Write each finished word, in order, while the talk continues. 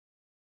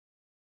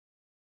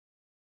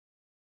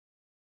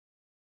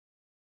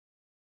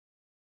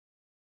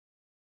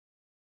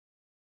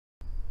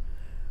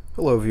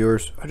Hello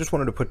viewers, I just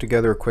wanted to put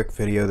together a quick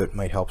video that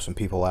might help some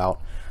people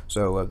out.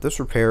 So this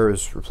repair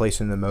is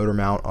replacing the motor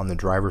mount on the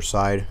driver's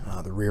side,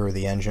 the rear of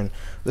the engine.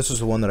 This is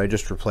the one that I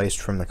just replaced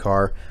from the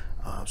car.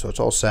 So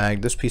it's all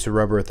sagged. This piece of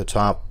rubber at the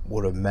top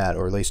would have met,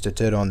 or at least it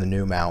did on the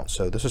new mount.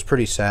 So this is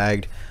pretty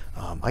sagged.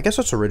 I guess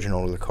it's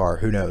original to the car,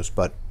 who knows,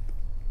 but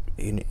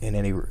at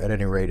any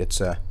rate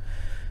it's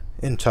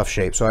in tough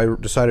shape. So I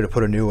decided to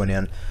put a new one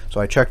in. So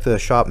I checked the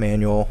shop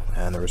manual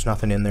and there was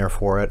nothing in there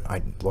for it.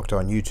 I looked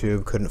on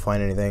YouTube, couldn't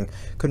find anything,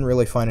 couldn't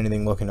really find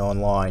anything looking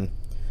online.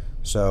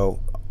 So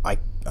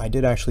I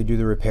did actually do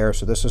the repair,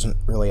 so this isn't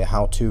really a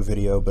how-to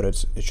video, but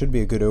it should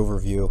be a good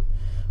overview.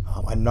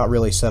 I'm not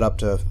really set up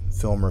to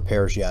film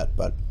repairs yet,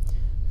 but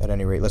at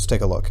any rate, let's take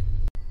a look.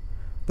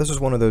 This is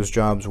one of those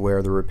jobs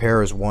where the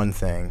repair is one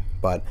thing,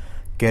 but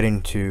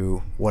getting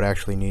to what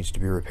actually needs to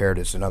be repaired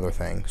is another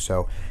thing.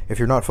 So if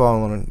you're not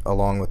following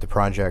along with the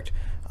project,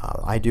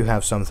 I do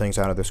have some things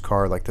out of this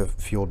car, like the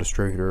fuel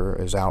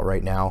distributor is out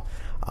right now.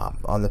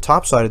 On the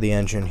top side of the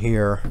engine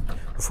here,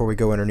 before we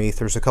go underneath,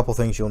 there's a couple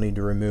things you'll need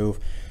to remove.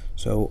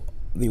 So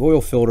the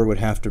oil filter would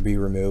have to be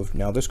removed.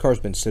 Now this car's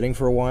been sitting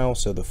for a while,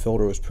 so the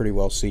filter was pretty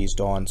well seized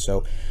on,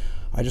 so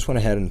I just went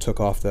ahead and took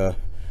off the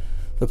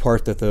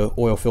part that the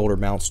oil filter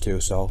mounts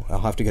to, so I'll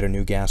have to get a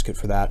new gasket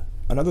for that.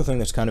 Another thing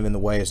that's kind of in the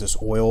way is this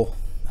oil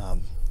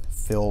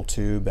fill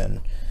tube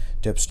and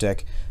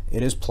dipstick.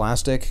 It is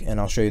plastic, and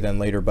I'll show you then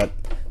later, but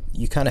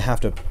you kind of have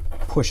to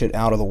push it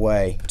out of the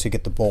way to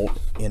get the bolt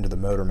into the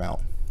motor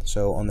mount.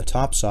 So on the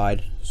top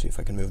side, see if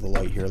I can move the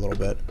light here a little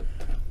bit.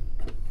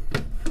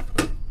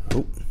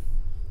 Oop.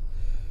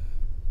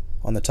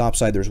 On the top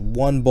side there's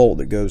one bolt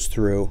that goes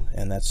through,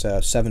 and that's a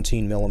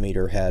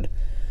 17mm head.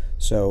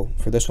 So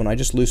for this one I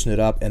just loosened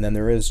it up, and then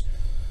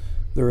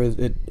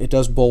it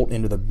does bolt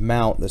into the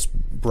mount, this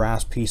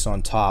brass piece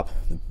on top,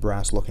 the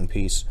brass looking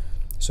piece.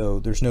 So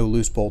there's no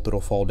loose bolt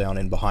that'll fall down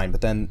in behind,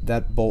 but then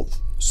that bolt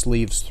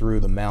sleeves through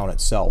the mount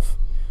itself.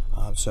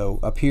 So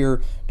up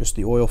here, just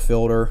the oil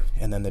filter,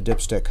 and then the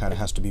dipstick kind of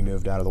has to be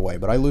moved out of the way.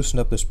 But I loosened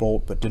up this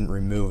bolt but didn't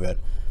remove it,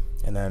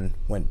 and then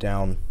went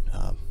down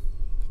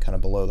kind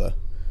of below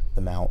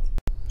the mount.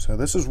 So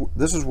this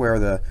is where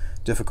the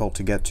difficult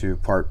to get to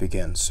part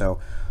begins. So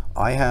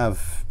I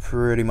have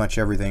pretty much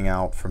everything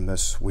out from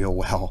this wheel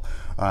well.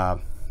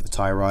 The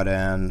tie rod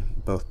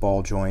end, both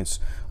ball joints.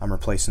 I'm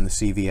replacing the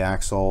CV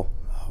axle.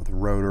 The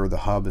rotor, the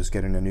hub is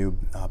getting a new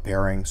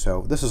bearing.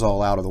 So this is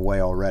all out of the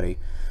way already.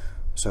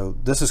 So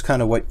this is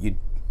kind of what you'd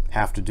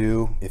have to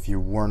do if you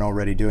weren't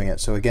already doing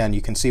it. So again,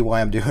 you can see why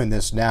I'm doing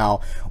this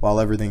now while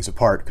everything's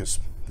apart, because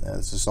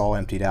this is all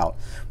emptied out.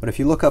 But if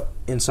you look up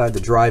inside the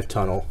drive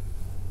tunnel,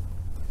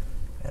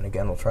 and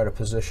again we'll try to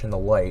position the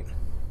light,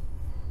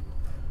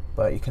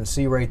 but you can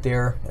see right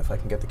there, if I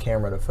can get the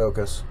camera to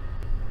focus,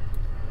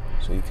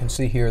 so you can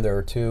see here there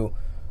are two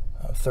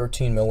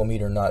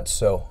 13mm nuts.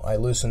 So I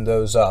loosened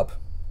those up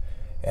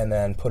and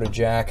then put a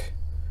jack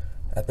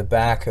at the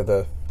back of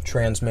the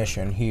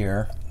transmission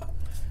here,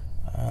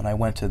 and I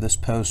went to this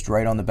post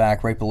right on the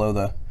back, right below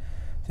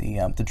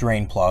the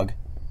drain plug,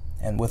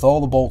 and with all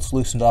the bolts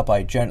loosened up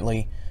I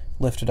gently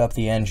lifted up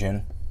the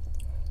engine,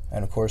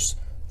 and of course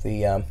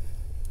the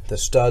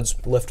studs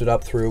lifted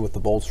up through with the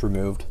bolts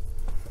removed.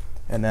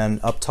 And then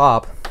up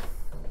top,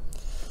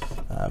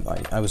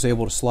 I was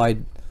able to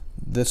slide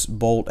this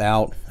bolt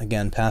out,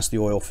 again past the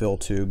oil fill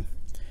tube,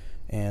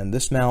 and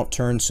this mount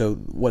turns, so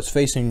what's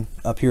facing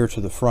up here to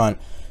the front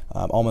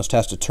almost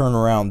has to turn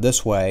around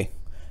this way,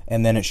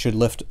 and then it should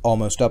lift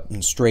almost up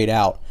and straight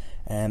out,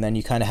 and then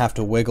you kind of have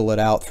to wiggle it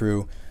out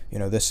through, you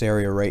know, this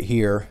area right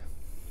here.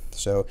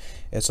 So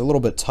it's a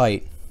little bit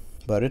tight,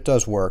 but it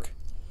does work.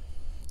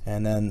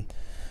 And then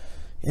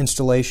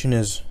installation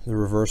is the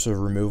reverse of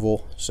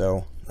removal.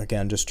 So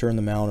again, just turn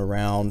the mount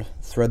around,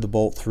 thread the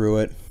bolt through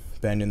it,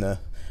 bending the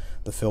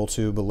fill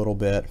tube a little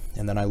bit,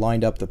 and then I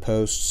lined up the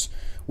posts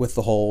with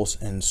the holes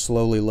and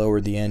slowly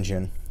lowered the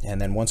engine,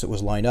 and then once it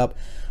was lined up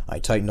I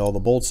tightened all the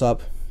bolts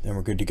up and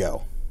we're good to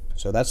go.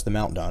 So that's the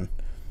mount done.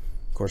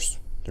 Of course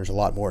there's a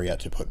lot more yet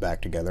to put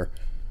back together.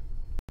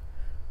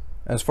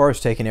 As far as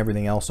taking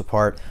everything else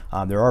apart,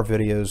 there are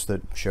videos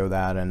that show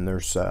that, and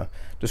there's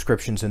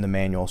descriptions in the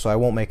manual, so I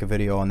won't make a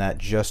video on that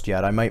just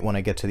yet. I might want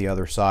to get to the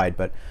other side,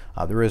 but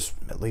there is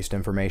at least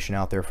information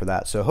out there for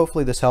that. So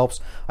hopefully this helps.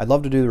 I'd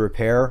love to do the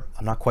repair.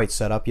 I'm not quite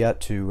set up yet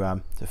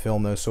to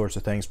film those sorts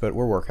of things, but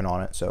we're working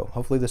on it. So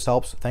hopefully this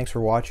helps. Thanks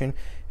for watching.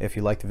 If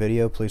you liked the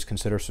video, please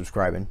consider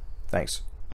subscribing. Thanks.